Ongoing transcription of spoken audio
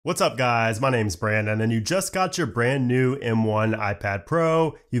What's up guys, my name's Brandon and you just got your brand new M1 iPad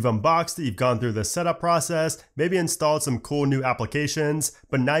Pro. You've unboxed it, you've gone through the setup process, maybe installed some cool new applications,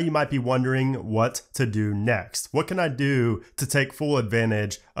 but now you might be wondering what to do next. What can I do to take full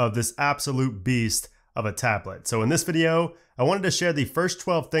advantage of this absolute beast of a tablet? So in this video, I wanted to share the first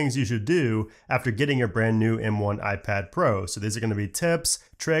 12 things you should do after getting your brand new M1 iPad Pro. So these are going to be tips,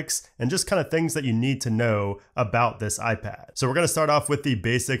 tricks, and just kind of things that you need to know about this iPad. So we're going to start off with the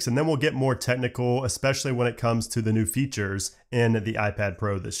basics and then we'll get more technical, especially when it comes to the new features in the iPad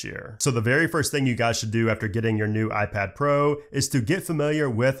Pro this year. So the very first thing you guys should do after getting your new iPad Pro is to get familiar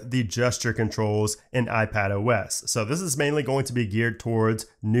with the gesture controls in iPad OS. So this is mainly going to be geared towards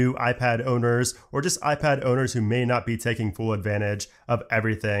new iPad owners or just iPad owners who may not be taking full advantage of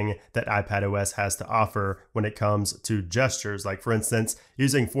everything that iPad OS has to offer when it comes to gestures. Like for instance,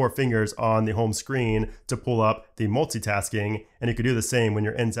 using 4 fingers on the home screen to pull up the multitasking, and you could do the same when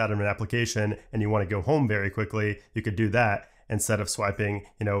you're inside of an application and you want to go home very quickly, you could do that instead of swiping,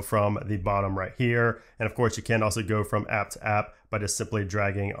 from the bottom right here. And of course, you can also go from app to app by just simply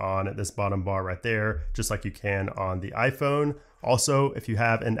dragging on this bottom bar right there, just like you can on the iPhone. Also, if you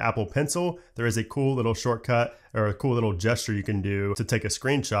have an Apple Pencil, there is a cool little shortcut or a cool little gesture you can do to take a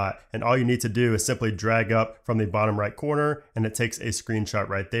screenshot. And all you need to do is simply drag up from the bottom right corner and it takes a screenshot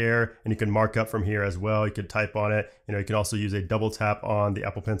right there. And you can mark up from here as well. You could type on it. You can also use a double tap on the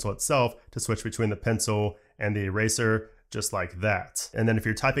Apple Pencil itself to switch between the pencil and the eraser, just like that. And then if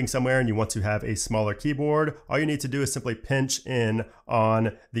you're typing somewhere and you want to have a smaller keyboard, all you need to do is simply pinch in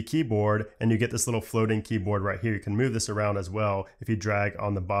on the keyboard and you get this little floating keyboard right here. You can move this around as well if you drag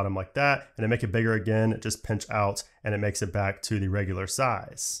on the bottom like that, and to make it bigger again, just pinch out and it makes it back to the regular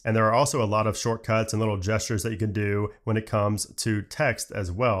size. And there are also a lot of shortcuts and little gestures that you can do when it comes to text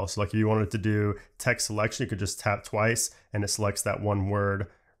as well. So like if you wanted to do text selection, you could just tap twice and it selects that one word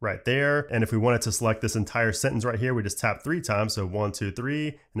right there. And if we wanted to select this entire sentence right here, we just tap 3 times. So 1, 2, 3,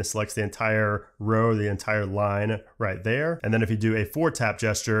 and it selects the entire row, the entire line right there. And then if you do a 4-tap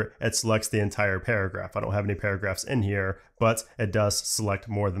gesture, it selects the entire paragraph. I don't have any paragraphs in here, but it does select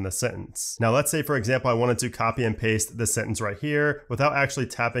more than the sentence. Now let's say, for example, I wanted to copy and paste the sentence right here without actually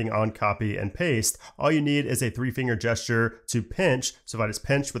tapping on copy and paste. All you need is a 3-finger gesture to pinch. So if I just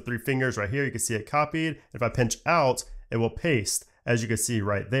pinch with 3 fingers right here, you can see it copied. If I pinch out, it will paste, as you can see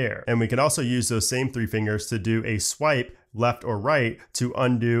right there. And we can also use those same 3 fingers to do a swipe left or right to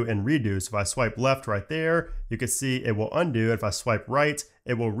undo and redo. So if I swipe left right there, you can see it will undo. If I swipe right,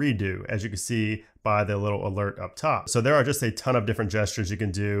 it will redo, as you can see by the little alert up top. So there are just a ton of different gestures you can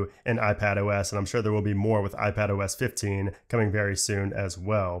do in iPad OS, and I'm sure there will be more with iPad OS 15 coming very soon as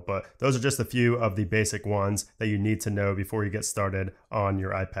well. But those are just a few of the basic ones that you need to know before you get started on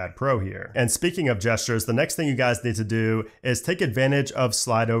your iPad Pro here. And speaking of gestures, the next thing you guys need to do is take advantage of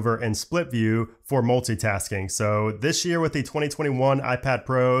slide over and split view for multitasking. So this year with the 2021 iPad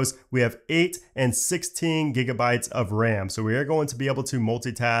Pros, we have 8 and 16 gigabytes of RAM. So we are going to be able to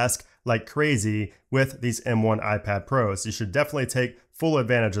multitask like crazy with these M1 iPad Pros. You should definitely take full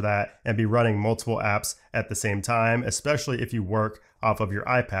advantage of that and be running multiple apps at the same time, especially if you work off of your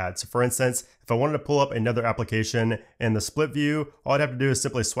iPad. So for instance, if I wanted to pull up another application in the split view, all I'd have to do is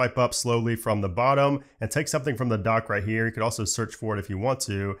simply swipe up slowly from the bottom and take something from the dock right here. You could also search for it if you want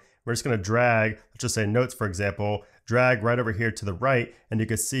to. We're just going to drag, let's just say notes, for example, drag right over here to the right, and you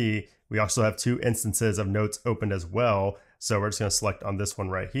can see we also have 2 instances of notes opened as well. So we're just going to select on this one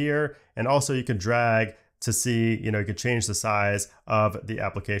right here. And also you can drag to see, you can change the size of the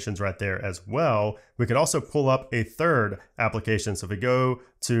applications right there as well. We could also pull up a 3rd application. So if we go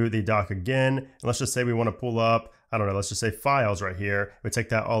to the dock again, and let's just say we want to pull up, I don't know, let's just say files right here. We take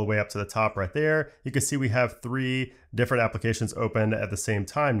that all the way up to the top right there. You can see we have 3 different applications open at the same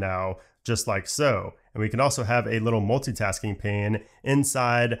time now, just like so. And we can also have a little multitasking pane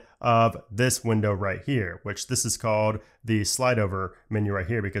inside of this window right here, which this is called the slide over menu right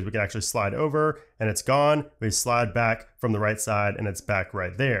here, because we can actually slide over and it's gone. We slide back from the right side and it's back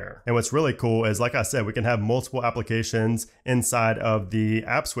right there. And what's really cool is, like I said, we can have multiple applications inside of the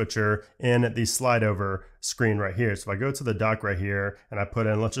app switcher in the slide over screen right here. So if I go to the dock right here and I put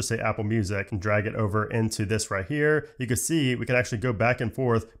in, let's just say Apple Music, and drag it over into this right here, you can see we can actually go back and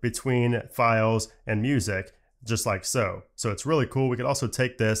forth between files and music, just like so. So it's really cool. We could also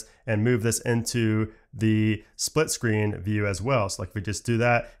take this and move this into the split screen view as well. So like if we just do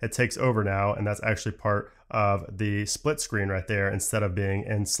that, it takes over now, and that's actually part of the split screen right there instead of being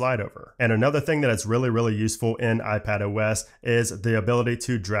in slide over. And another thing that is really useful in iPad OS is the ability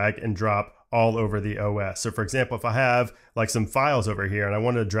to drag and drop all over the OS. So for example, if I have like some files over here and I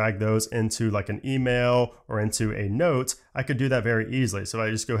want to drag those into like an email or into a note, I could do that very easily. So if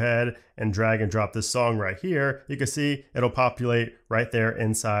I just go ahead and drag and drop this song right here, you can see it'll populate right there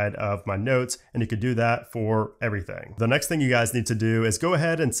inside of my notes, and you could do that for everything. The next thing you guys need to do is go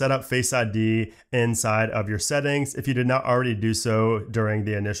ahead and set up Face ID inside of your settings if you did not already do so during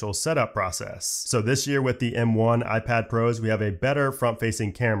the initial setup process. So this year with the M1 iPad Pros, we have a better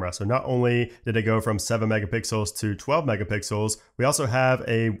front-facing camera. So not only did it go from 7 megapixels to 12 megapixels, we also have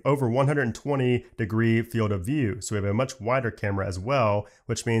a over 120 degree field of view. So we have a much wider camera as well,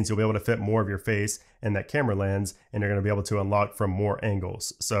 which means you'll be able to fit more of your face in that camera lens, and you're going to be able to unlock from more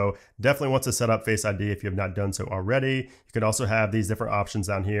angles. So definitely want to set up Face ID if you have not done so already. You could also have these different options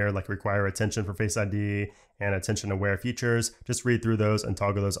down here, like require attention for Face ID and attention aware features. Just read through those and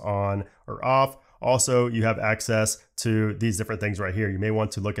toggle those on or off. Also, you have access to these different things right here. You may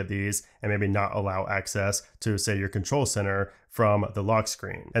want to look at these and maybe not allow access to, say, your control center from the lock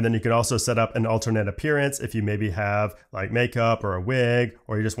screen. And then you can also set up an alternate appearance if you maybe have like makeup or a wig,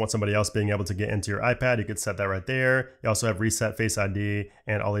 or you just want somebody else being able to get into your iPad. You could set that right there. You also have reset Face ID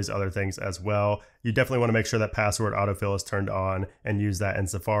and all these other things as well. You definitely want to make sure that password autofill is turned on and use that in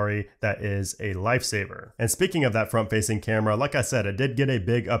Safari. That is a lifesaver. And speaking of that front-facing camera, like I said, it did get a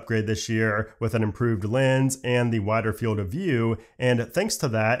big upgrade this year with an improved lens and the wider field of view. And thanks to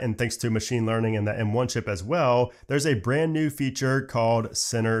that, and thanks to machine learning and the M1 chip as well, there's a brand new feature called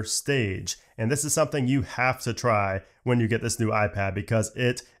Center Stage. And this is something you have to try when you get this new iPad because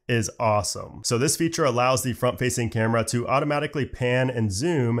it is awesome. So this feature allows the front-facing camera to automatically pan and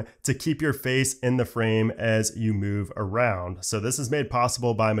zoom to keep your face in the frame as you move around. So this is made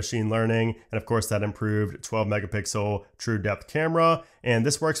possible by machine learning and of course that improved 12 megapixel true depth camera. And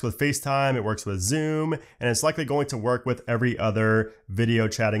this works with FaceTime, it works with Zoom, and it's likely going to work with every other video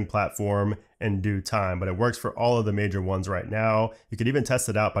chatting platform in due time, but it works for all of the major ones right now. You could even test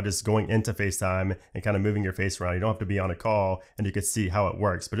it out by just going into FaceTime and kind of moving your face around. You don't have to be on a call and you can see how it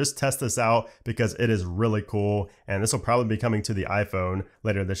works, but just test this out because it is really cool. And this will probably be coming to the iPhone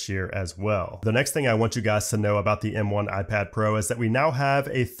later this year as well. The next thing I want you guys to know about the M1 iPad Pro is that we now have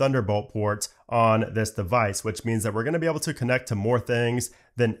a Thunderbolt port on this device, which means that we're going to be able to connect to more things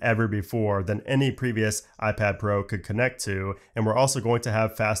than ever before, than any previous iPad Pro could connect to. And we're also going to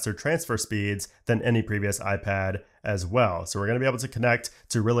have faster transfer speeds than any previous iPad as well. So we're going to be able to connect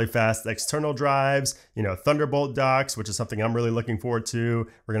to really fast external drives, Thunderbolt docks, which is something I'm really looking forward to.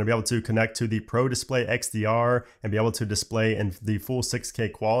 We're going to be able to connect to the Pro Display XDR and be able to display in the full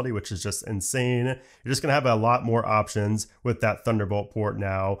 6K quality, which is just insane. You're just going to have a lot more options with that Thunderbolt port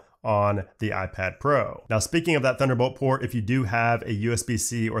now on the iPad Pro. Now, speaking of that Thunderbolt port, if you do have a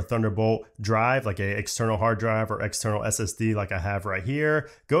USB-C or Thunderbolt drive, like an external hard drive or external SSD like I have right here,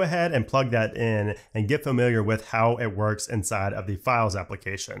 go ahead and plug that in and get familiar with how it works inside of the Files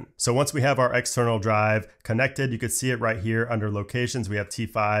application. So once we have our external drive connected, you can see it right here under Locations. We have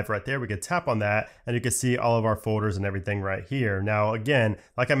T5 right there. We can tap on that and you can see all of our folders and everything right here. Now, again,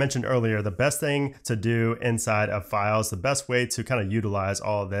 like I mentioned earlier, the best thing to do inside of Files, the best way to kind of utilize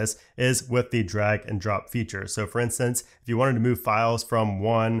all of this is with the drag and drop feature. So for instance, if you wanted to move files from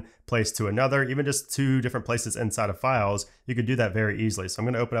one place to another, even just two different places inside of Files, you could do that very easily. So I'm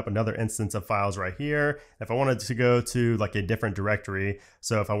going to open up another instance of Files right here. If I wanted to go to like a different directory,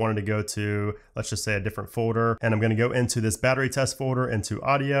 so if I wanted to go to, let's just say a different folder, and I'm going to go into this battery test folder into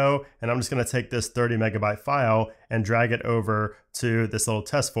audio, and I'm just going to take this 30 megabyte file and drag it over to this little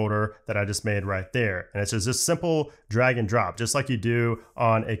test folder that I just made right there. And it's just simple drag and drop, just like you do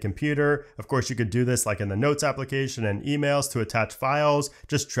on a computer. Of course, you could do this like in the Notes application and emails to attach files.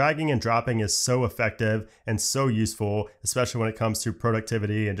 Just dragging and dropping is so effective and so useful, especially when it comes to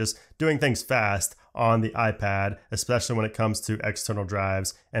productivity and just doing things fast on the iPad, especially when it comes to external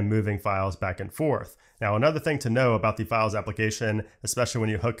drives and moving files back and forth. Now, another thing to know about the Files application, especially when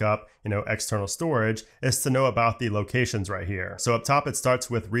you hook up, external storage, is to know about the locations right here. So up top, it starts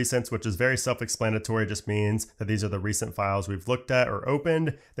with recents, which is very self-explanatory, just means that these are the recent files we've looked at or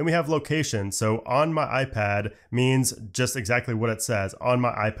opened. Then we have location. So on my iPad means just exactly what it says, on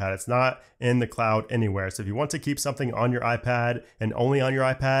my iPad. It's not in the cloud anywhere. So if you want to keep something on your iPad and only on your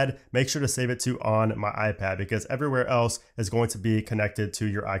iPad, make sure to save it to on my iPad, because everywhere else is going to be connected to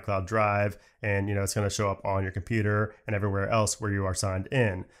your iCloud drive, and it's going to show up on your computer and everywhere else where you are signed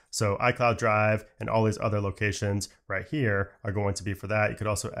in. So iCloud Drive and all these other locations right here are going to be for that. You could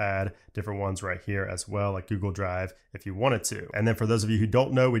also add different ones right here as well, like Google Drive if you wanted to. And then for those of you who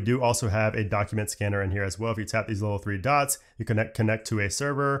don't know, we do also have a document scanner in here as well. If you tap these little three dots, you can connect to a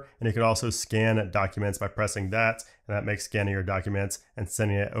server, and you can also scan documents by pressing that. And that makes scanning your documents and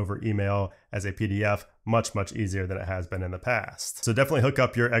sending it over email as a PDF much easier than it has been in the past. So definitely hook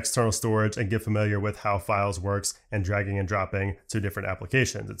up your external storage and get familiar with how Files works and dragging and dropping to different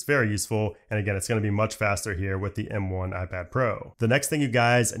applications. It's very useful, and again, it's going to be much faster here with the M1 iPad Pro. The next thing you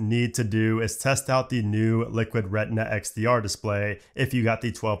guys need to do is test out the new Liquid Retina XDR display if you got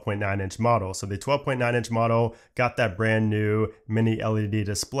the 12.9-inch model. So the 12.9-inch model got that brand new mini LED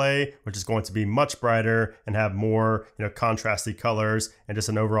display, which is going to be much brighter and have more, contrasty colors and just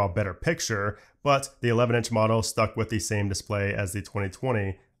an overall better picture. But the 11-inch model stuck with the same display as the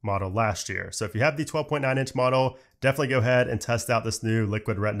 2020 model last year. So if you have the 12.9-inch model, definitely go ahead and test out this new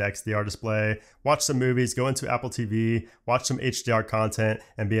Liquid Retina XDR display. Watch some movies, go into Apple TV, watch some HDR content,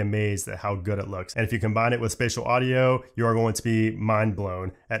 and be amazed at how good it looks. And if you combine it with spatial audio, you are going to be mind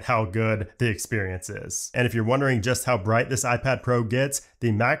blown at how good the experience is. And if you're wondering just how bright this iPad Pro gets,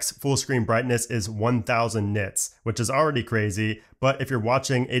 the max full screen brightness is 1000 nits, which is already crazy. But if you're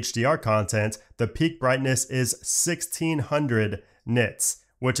watching HDR content, the peak brightness is 1600 nits,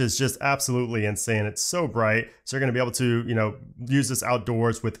 which is just absolutely insane. It's so bright. So you're gonna be able to, use this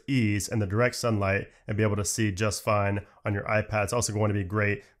outdoors with ease in the direct sunlight and be able to see just fine on your iPad. It's also going to be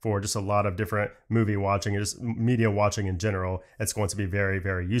great for just a lot of different movie watching and just media watching in general. It's going to be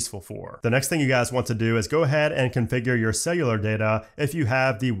very useful for. The next thing you guys want to do is go ahead and configure your cellular data if you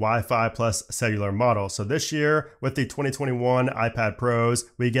have the Wi-Fi plus cellular model. So this year with the 2021 iPad Pros,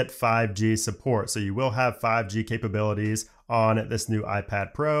 we get 5G support. So you will have 5G capabilities on this new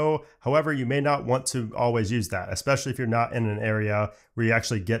iPad Pro. However, you may not want to always use that, especially if you're not in an area where you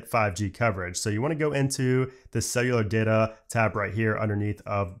actually get 5G coverage. So you want to go into the cellular data tab right here underneath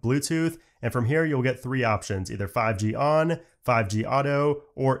of Bluetooth. And from here, you'll get three options, either 5G on, 5G auto,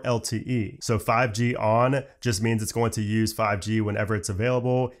 or LTE. So 5G on just means it's going to use 5G whenever it's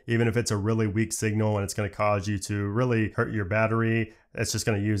available, even if it's a really weak signal and it's going to cause you to really hurt your battery. It's just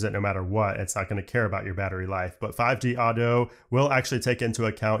going to use it no matter what. It's not going to care about your battery life. But 5G auto will actually take into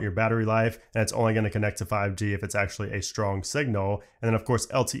account your battery life, and it's only going to connect to 5G if it's actually a strong signal. And then of course,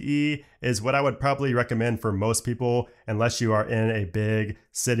 LTE is what I would probably recommend for most people, unless you are in a big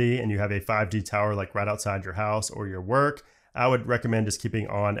city and you have a 5G tower like right outside your house or your work. I would recommend just keeping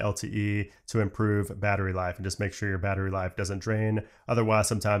on LTE to improve battery life and just make sure your battery life doesn't drain. Otherwise,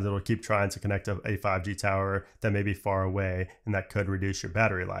 sometimes it'll keep trying to connect to a 5G tower that may be far away, and that could reduce your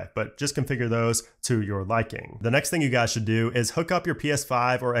battery life. But just configure those to your liking. The next thing you guys should do is hook up your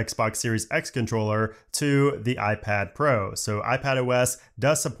PS5 or Xbox Series X controller to the iPad Pro. So iPadOS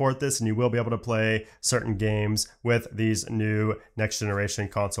does support this, and you will be able to play certain games with these new next generation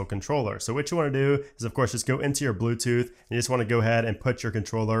console controllers. So what you want to do is, of course, just go into your Bluetooth, and you just want to go ahead and put your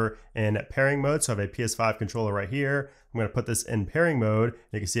controller in pairing mode. So I have a PS5 controller right here. I'm going to put this in pairing mode.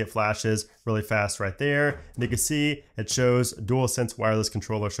 You can see it flashes really fast right there. And you can see it shows DualSense wireless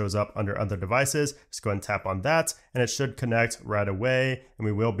controller shows up under other devices. Just go ahead and tap on that, and it should connect right away. And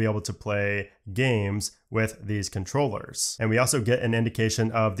we will be able to play games with these controllers. And we also get an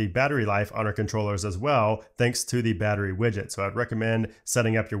indication of the battery life on our controllers as well, thanks to the battery widget. So I'd recommend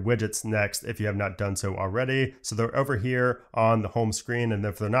setting up your widgets next if you have not done so already. So they're over here on the home screen, and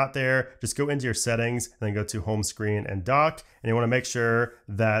if they're not there, just go into your settings and then go to home screen and dock. And you want to make sure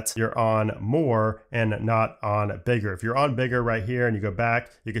that you're on more and not on bigger. If you're on bigger right here and you go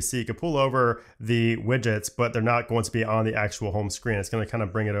back, you can see you can pull over the widgets, but they're not going to be on the actual home screen. It's going to kind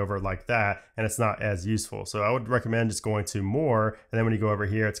of bring it over like that, and it's not as useful. So I would recommend just going to more, and then when you go over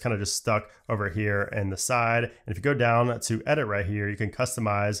here, it's kind of just stuck over here in the side. And if you go down to edit right here, you can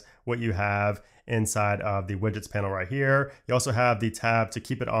customize what you have inside of the widgets panel right here. You also have the tab to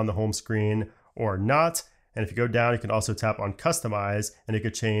keep it on the home screen or not. And if you go down, you can also tap on customize, and you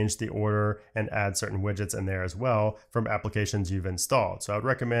could change the order and add certain widgets in there as well from applications you've installed. So I would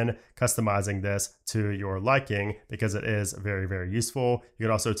recommend customizing this to your liking because it is very useful. You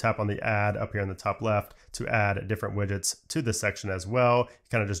can also tap on the add up here in the top left to add different widgets to this section as well. You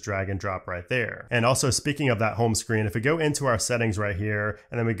kind of just drag and drop right there. And also, speaking of that home screen, if we go into our settings right here,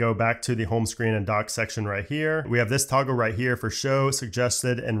 and then we go back to the home screen and dock section right here, we have this toggle right here for show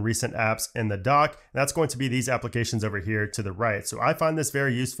suggested and recent apps in the dock. And that's going to be these applications over here to the right. So I find this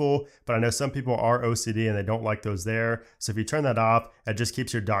very useful, but I know some people are OCD and they don't like those there. So if you turn that off, it just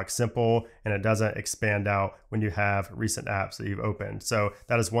keeps your dock simple and it doesn't expand out when you have recent apps that you've opened. So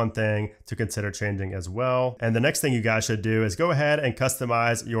that is one thing to consider changing as well. well. And the next thing you guys should do is go ahead and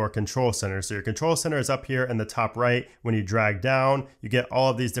customize your control center. So your control center is up here in the top right. When you drag down, you get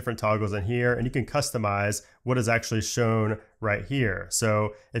all of these different toggles in here, and you can customize what is actually shown right here.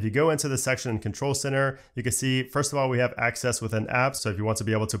 So if you go into the section in Control Center, you can see, first of all, we have access within apps. So if you want to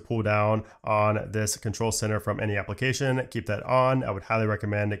be able to pull down on this Control Center from any application, keep that on. I would highly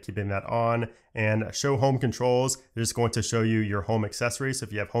recommend keeping that on. And show home controls, they're just going to show you your home accessories. So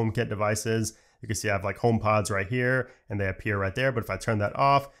if you have HomeKit devices, you can see I have like home pods right here and they appear right there. But if I turn that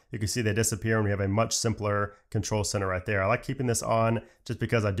off, you can see they disappear and we have a much simpler control center right there. I like keeping this on just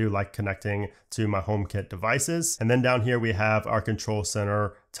because I do like connecting to my HomeKit devices. And then down here we have our control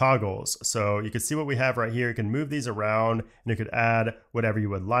center toggles. So you can see what we have right here. You can move these around and you could add whatever you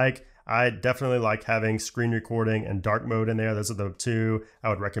would like. I definitely like having screen recording and dark mode in there. Those are the two I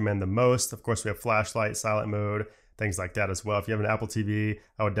would recommend the most. Of course, we have flashlight, silent mode, things like that as well. If you have an Apple TV,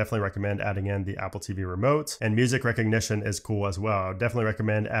 I would definitely recommend adding in the Apple TV remote. And music recognition is cool as well. I would definitely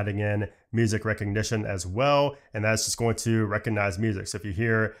recommend adding in music recognition as well. And that's just going to recognize music. So if you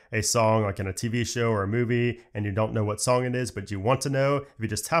hear a song like in a TV show or a movie and you don't know what song it is, but you want to know, if you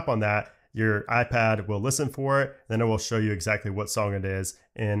just tap on that, your iPad will listen for it, then it will show you exactly what song it is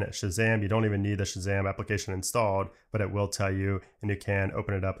in Shazam. You don't even need the Shazam application installed, but it will tell you, and you can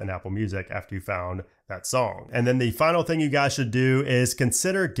open it up in Apple Music after you found that song. And then the final thing you guys should do is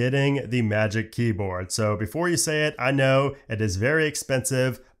consider getting the Magic Keyboard. So before you say it, I know it is very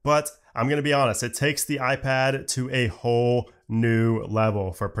expensive, but I'm going to be honest, it takes the iPad to a whole new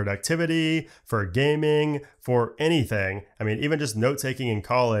level for productivity, for gaming, for anything. I mean, even just note-taking in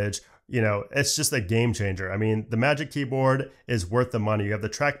college, you know, it's just a game changer. I mean, the Magic Keyboard is worth the money. You have the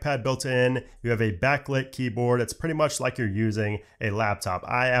trackpad built in, you have a backlit keyboard. It's pretty much like you're using a laptop.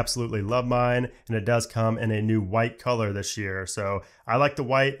 I absolutely love mine, and it does come in a new white color this year. So I like the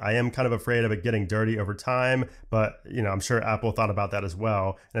white. I am kind of afraid of it getting dirty over time, but you know, I'm sure Apple thought about that as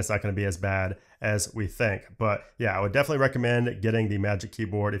well, and it's not going to be as bad as we think. But yeah, I would definitely recommend getting the Magic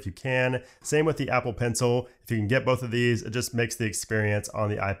Keyboard if you can. Same with the Apple Pencil. If you can get both of these, it just makes the experience on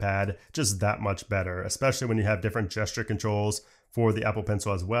the iPad just that much better, especially when you have different gesture controls for the Apple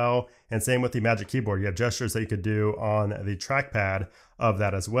Pencil as well. And same with the Magic Keyboard. You have gestures that you could do on the trackpad of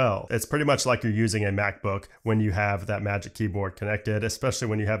that as well. It's pretty much like you're using a MacBook when you have that Magic Keyboard connected, especially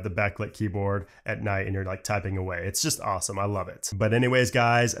when you have the backlit keyboard at night and you're like typing away. It's just awesome. I love it. But anyways,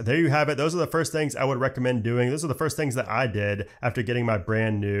 guys, there you have it. Those are the first things I would recommend doing. Those are the first things that I did after getting my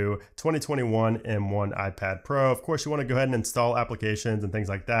brand new 2021 M1 iPad Pro. Of course, you want to go ahead and install applications and things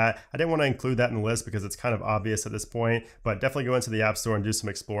like that. I didn't want to include that in the list because it's kind of obvious at this point, but definitely go into the App Store and do some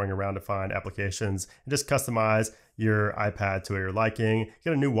exploring around to find applications and just customize your iPad to your liking,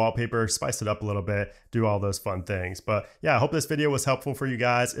 get a new wallpaper, spice it up a little bit, do all those fun things. But yeah, I hope this video was helpful for you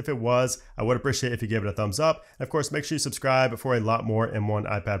guys. If it was, I would appreciate if you gave it a thumbs up. And of course, make sure you subscribe for a lot more M1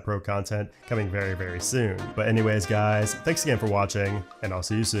 iPad Pro content coming very, very soon. But anyways, guys, thanks again for watching, and I'll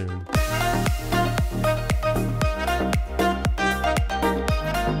see you soon.